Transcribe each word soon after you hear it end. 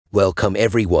Welcome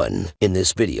everyone. In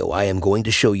this video I am going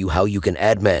to show you how you can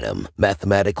add Manim,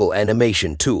 mathematical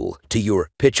animation tool, to your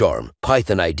Pycharm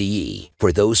Python IDE.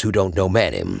 For those who don't know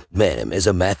Manim is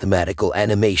a mathematical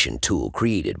animation tool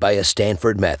created by a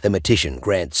Stanford mathematician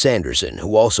Grant Sanderson,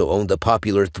 who also owned the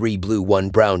popular 3 Blue 1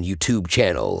 Brown YouTube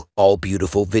channel. All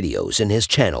beautiful videos in his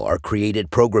channel are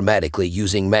created programmatically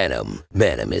using Manim.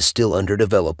 Manim is still under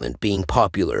development, being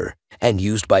popular and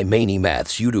used by many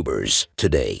maths YouTubers.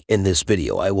 Today, in this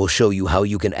video, I will show you how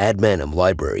you can add Manim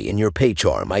Library in your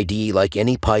Pycharm IDE like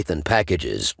any Python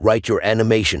packages, write your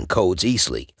animation codes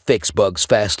easily, fix bugs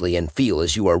fastly, and feel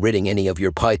as you are writing any of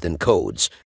your Python codes.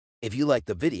 If you like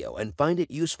the video and find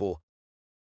it useful,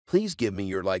 please give me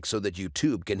your like so that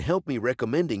YouTube can help me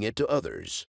recommending it to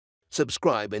others.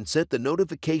 Subscribe and set the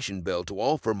notification bell to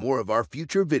all for more of our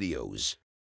future videos.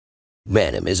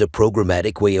 Manim is a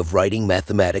programmatic way of writing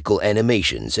mathematical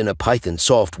animations in a Python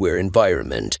software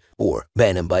environment, or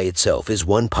Manim by itself is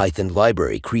one Python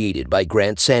library created by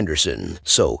Grant Sanderson,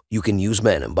 so you can use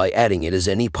Manim by adding it as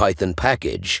any Python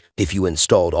package. If you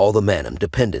installed all the Manim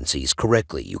dependencies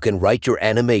correctly, you can write your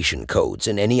animation codes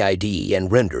in any IDE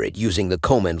and render it using the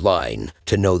command line.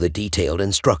 To know the detailed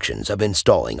instructions of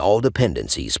installing all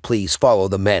dependencies, please follow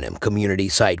the Manim community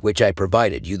site, which I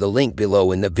provided you the link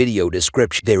below in the video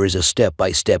description. There is a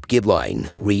step-by-step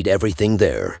guideline. Read everything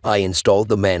there. I installed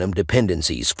the Manim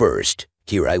dependencies first.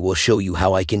 Here I will show you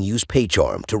how I can use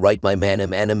Pycharm to write my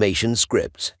Manim animation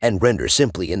scripts and render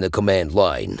simply in the command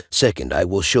line. Second, I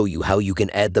will show you how you can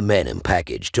add the Manim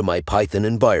package to my Python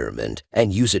environment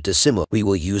and use it to simulate. We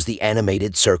will use the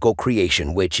animated circle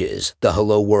creation, which is the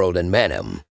Hello World in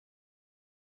Manim.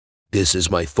 This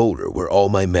is my folder where all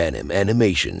my Manim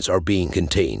animations are being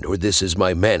contained, or this is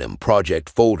my Manim project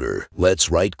folder.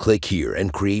 Let's right-click here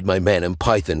and create my Manim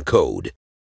Python code.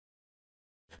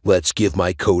 Let's give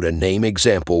my code a name,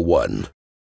 example 1.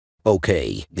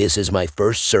 Okay, this is my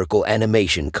first circle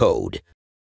animation code.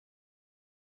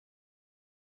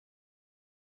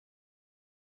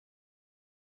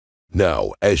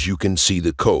 Now, as you can see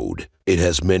the code, it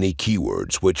has many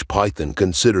keywords which Python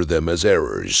consider them as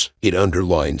errors. It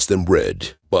underlines them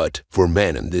red, but for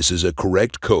Manim this is a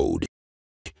correct code.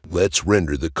 Let's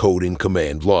render the code in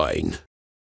command line.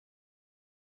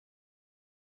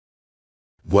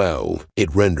 Wow,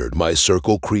 it rendered my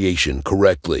circle creation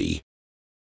correctly.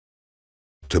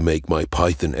 To make my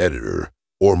Python editor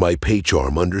or my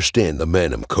Pycharm understand the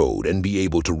Manim code and be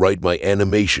able to write my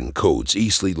animation codes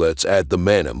easily, let's add the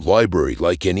Manim library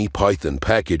like any Python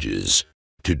packages.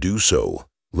 To do so,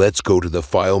 let's go to the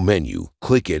File menu,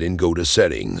 click it and go to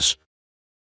Settings.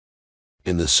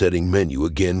 In the Setting menu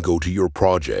again, go to your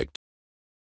project.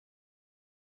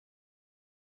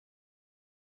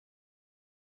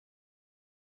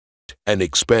 And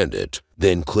expand it,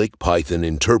 then click Python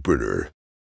Interpreter.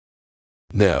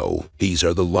 Now, these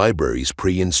are the libraries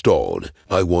pre-installed.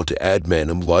 I want to add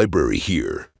Manim library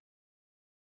here.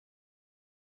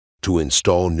 To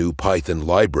install new Python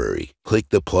library, click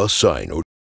the plus sign, or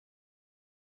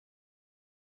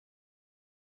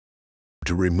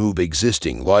to remove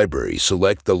existing library,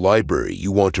 select the library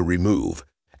you want to remove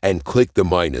and click the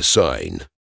minus sign.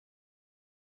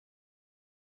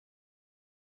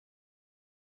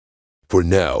 For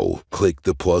now, click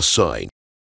the plus sign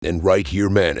and write here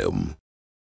Manim.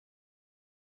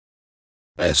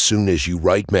 As soon as you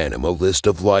write Manim, a list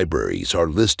of libraries are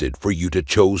listed for you to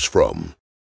choose from.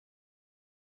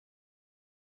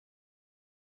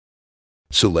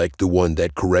 Select the one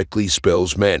that correctly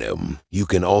spells Manim. You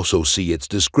can also see its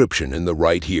description in the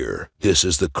right here. This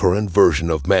is the current version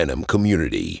of Manim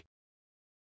community.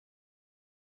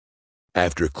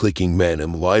 After clicking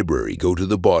Manim library, go to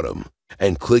the bottom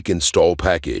and click Install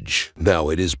Package. Now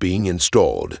it is being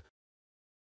installed.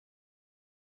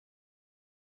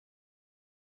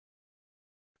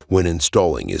 When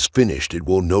installing is finished, it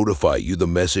will notify you the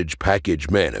message Package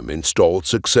Manim installed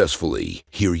successfully.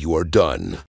 Here you are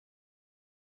done.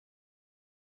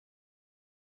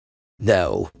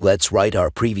 Now, let's write our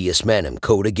previous Manim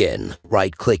code again.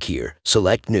 Right-click here,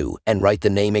 select New, and write the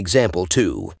name example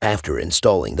 2. After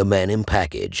installing the Manim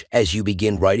package, as you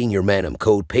begin writing your Manim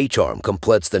code, Pycharm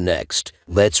completes the next.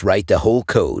 Let's write the whole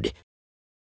code.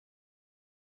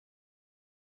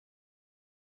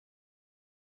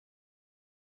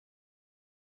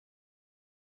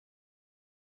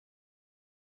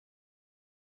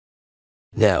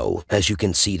 Now, as you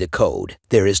can see the code,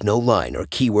 there is no line or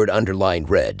keyword underlined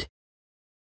red.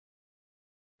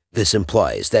 This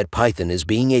implies that Python is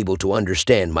being able to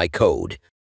understand my code.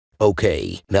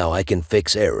 Okay, now I can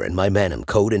fix error in my Manim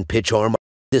code in Pycharm.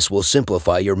 This will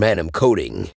simplify your Manim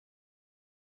coding.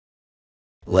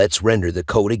 Let's render the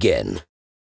code again.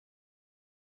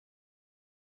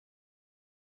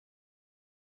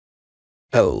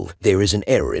 Oh, there is an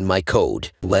error in my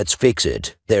code. Let's fix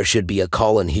it. There should be a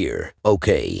colon here.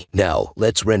 Okay, now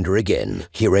let's render again.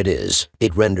 Here it is.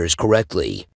 It renders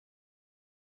correctly.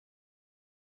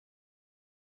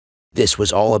 This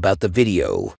was all about the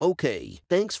video. Okay,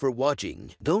 thanks for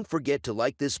watching. Don't forget to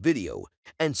like this video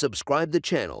and subscribe the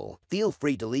channel. Feel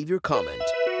free to leave your comment.